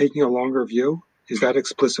Chinese taking a longer view? Is that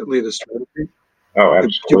explicitly the strategy? Oh,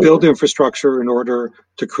 absolutely. You build infrastructure in order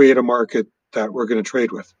to create a market that we're going to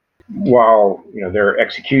trade with. While their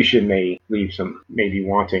execution may leave some maybe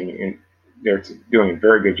wanting, and they're doing a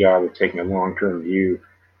very good job of taking a long-term view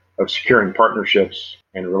of securing partnerships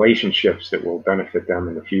and relationships that will benefit them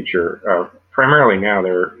in the future. Primarily now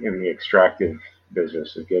they're in the extractive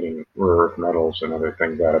business of getting rare earth metals and other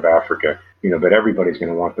things out of Africa. But everybody's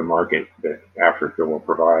going to want the market that Africa will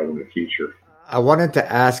provide in the future. I wanted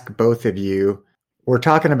to ask both of you, we're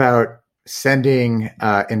talking about sending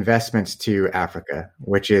investments to Africa,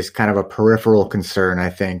 which is kind of a peripheral concern, I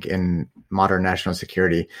think, in modern national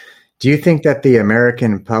security. Do you think that the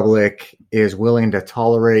American public is willing to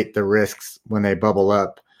tolerate the risks when they bubble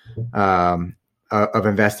up of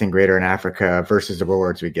investing greater in Africa versus the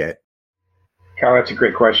rewards we get? Kyle, that's a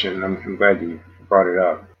great question. I'm glad you brought it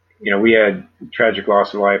up. We had tragic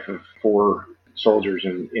loss of life of 4 soldiers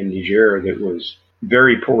in Niger that was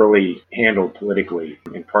very poorly handled politically,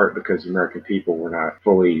 in part because the American people were not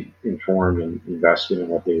fully informed and invested in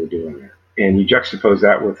what they were doing there. And you juxtapose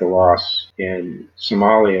that with the loss in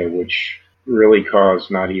Somalia, which really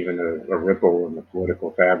caused not even a ripple in the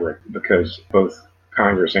political fabric, because both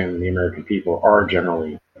Congress and the American people are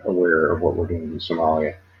generally aware of what we're doing in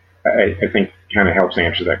Somalia. I think kind of helps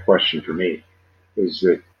answer that question for me, is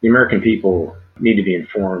that the American people need to be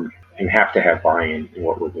informed and have to have buy-in in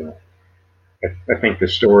what we're doing. I think the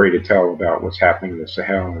story to tell about what's happening in the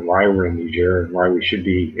Sahel and why we're in Niger and why we should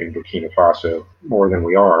be in Burkina Faso more than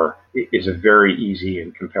we are is a very easy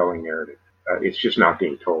and compelling narrative. It's just not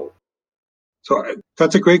being told. So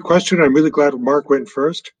that's a great question. I'm really glad Mark went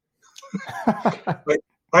first.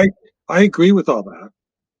 I agree with all that.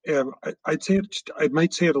 I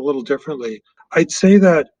might say it a little differently. I'd say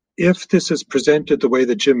that if this is presented the way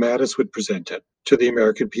that Jim Mattis would present it to the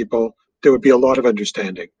American people, there would be a lot of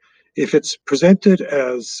understanding. If it's presented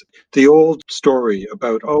as the old story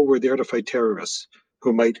about, we're there to fight terrorists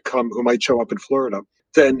who might show up in Florida,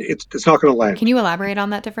 then it's not going to land. Can you elaborate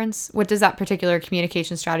on that difference? What does that particular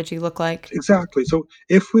communication strategy look like? Exactly. So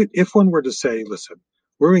if one were to say, listen,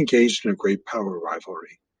 we're engaged in a great power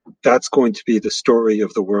rivalry, that's going to be the story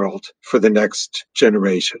of the world for the next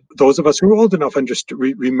generation. Those of us who are old enough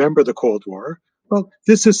remember the Cold War. Well,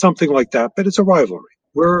 this is something like that, but it's a rivalry.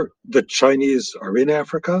 The Chinese are in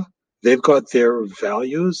Africa. They've got their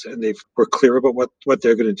values and we're clear about what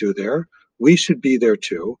they're going to do there. We should be there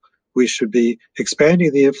too. We should be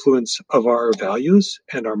expanding the influence of our values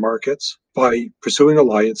and our markets by pursuing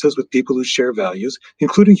alliances with people who share values,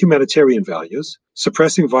 including humanitarian values.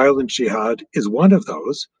 Suppressing violent jihad is one of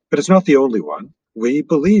those, but it's not the only one. We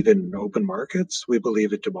believe in open markets. We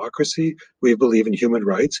believe in democracy. We believe in human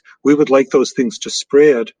rights. We would like those things to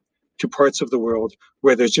spread to parts of the world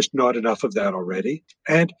where there's just not enough of that already.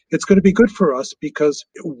 And it's going to be good for us because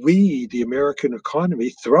we, the American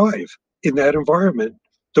economy, thrive in that environment.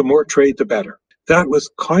 The more trade, the better. That was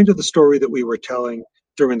kind of the story that we were telling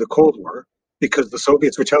during the Cold War, because the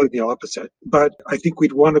Soviets were telling the opposite. But I think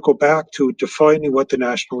we'd want to go back to defining what the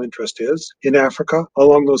national interest is in Africa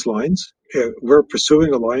along those lines. We're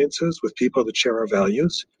pursuing alliances with people that share our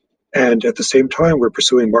values. And at the same time, we're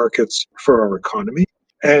pursuing markets for our economy.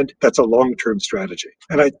 And that's a long-term strategy.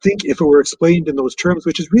 And I think if it were explained in those terms,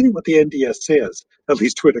 which is really what the NDS says, at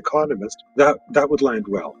least to an economist, that would land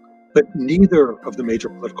well. But neither of the major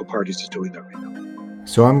political parties is doing that right now.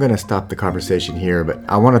 So I'm going to stop the conversation here, but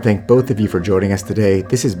I want to thank both of you for joining us today.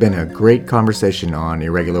 This has been a great conversation on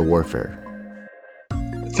irregular warfare.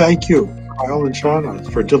 Thank you, Kyle and Shauna,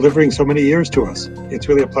 for delivering so many years to us. It's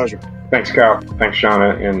really a pleasure. Thanks, Kyle. Thanks,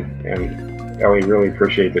 Shauna. And Ellie, really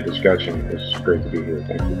appreciate the discussion. It's great to be here.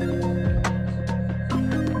 Thank you.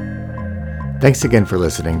 Thanks again for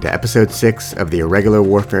listening to episode 6 of the Irregular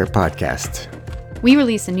Warfare Podcast. We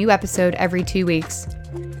release a new episode every 2 weeks.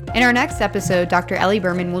 In our next episode, Dr. Ellie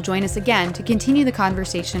Berman will join us again to continue the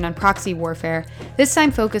conversation on proxy warfare, this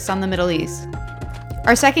time focused on the Middle East.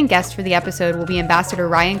 Our second guest for the episode will be Ambassador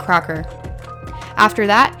Ryan Crocker. After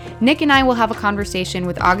that, Nick and I will have a conversation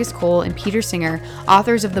with August Cole and Peter Singer,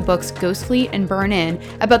 authors of the books Ghost Fleet and Burn In,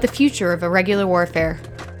 about the future of irregular warfare.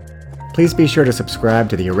 Please be sure to subscribe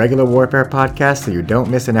to the Irregular Warfare Podcast so you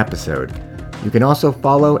don't miss an episode. You can also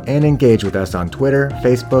follow and engage with us on Twitter,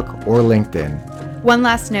 Facebook, or LinkedIn. One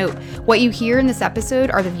last note, what you hear in this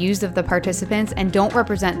episode are the views of the participants and don't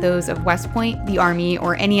represent those of West Point, the Army,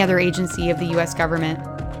 or any other agency of the U.S. government.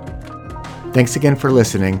 Thanks again for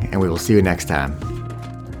listening, and we will see you next time.